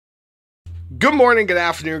Good morning, good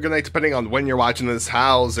afternoon, good night, depending on when you're watching this.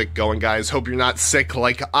 How's it going, guys? Hope you're not sick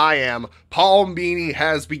like I am. Paul Meany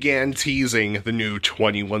has began teasing the new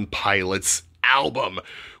 21 Pilots album,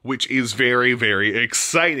 which is very, very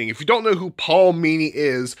exciting. If you don't know who Paul Meany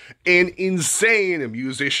is, an insane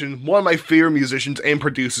musician, one of my favorite musicians and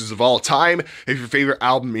producers of all time. If your favorite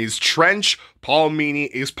album is Trench, Paul Meany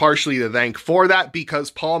is partially to thank for that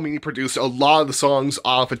because Paul Meany produced a lot of the songs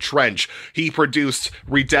off of Trench. He produced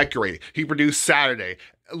Redecorate, he produced Saturday,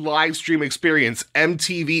 Live Stream Experience,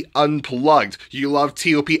 MTV Unplugged. You love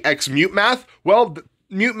TØP7 Mute Math? Well,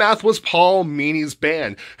 Mute Math was Paul Meany's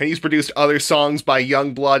band, and he's produced other songs by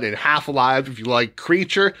Youngblood and Half Alive. If you like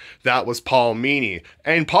Creature, that was Paul Meany.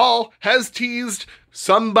 And Paul has teased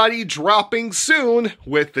somebody dropping soon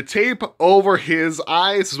with the tape over his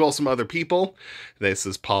eyes, as well as some other people. This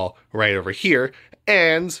is Paul right over here.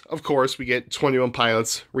 And, of course, we get 21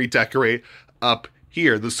 Pilots Redecorate up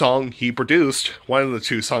here, the song he produced, one of the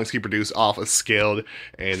two songs he produced off of Scaled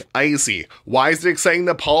and Icy. Why is it exciting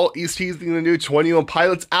that Paul is teasing the new 21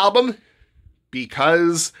 Pilots album?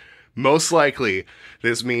 Because, most likely,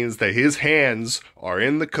 this means that his hands are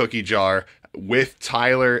in the cookie jar with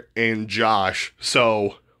Tyler and Josh,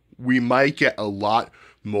 so we might get a lot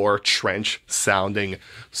more Trench-sounding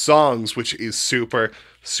songs, which is super,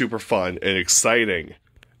 super fun and exciting.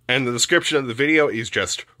 And the description of the video is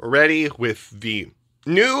just ready with the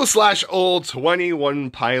new/old 21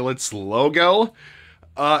 Pilots logo.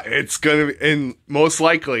 It's gonna be, and most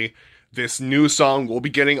likely, this new song we'll be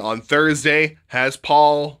getting on Thursday has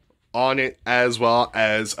Paul on it as well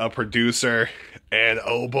as a producer, and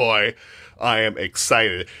oh boy, I am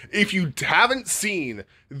excited. If you haven't seen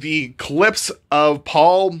the clips of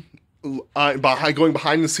Paul going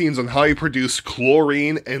behind the scenes on how he produced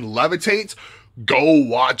Chlorine and Levitate, go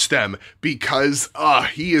watch them, because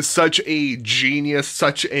he is such a genius,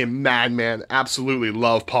 such a madman. Absolutely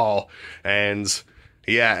love Paul. And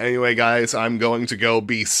yeah, anyway, guys, I'm going to go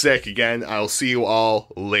be sick again. I'll see you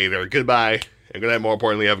all later. Goodbye, and good night. More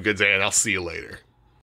importantly, have a good day, and I'll see you later.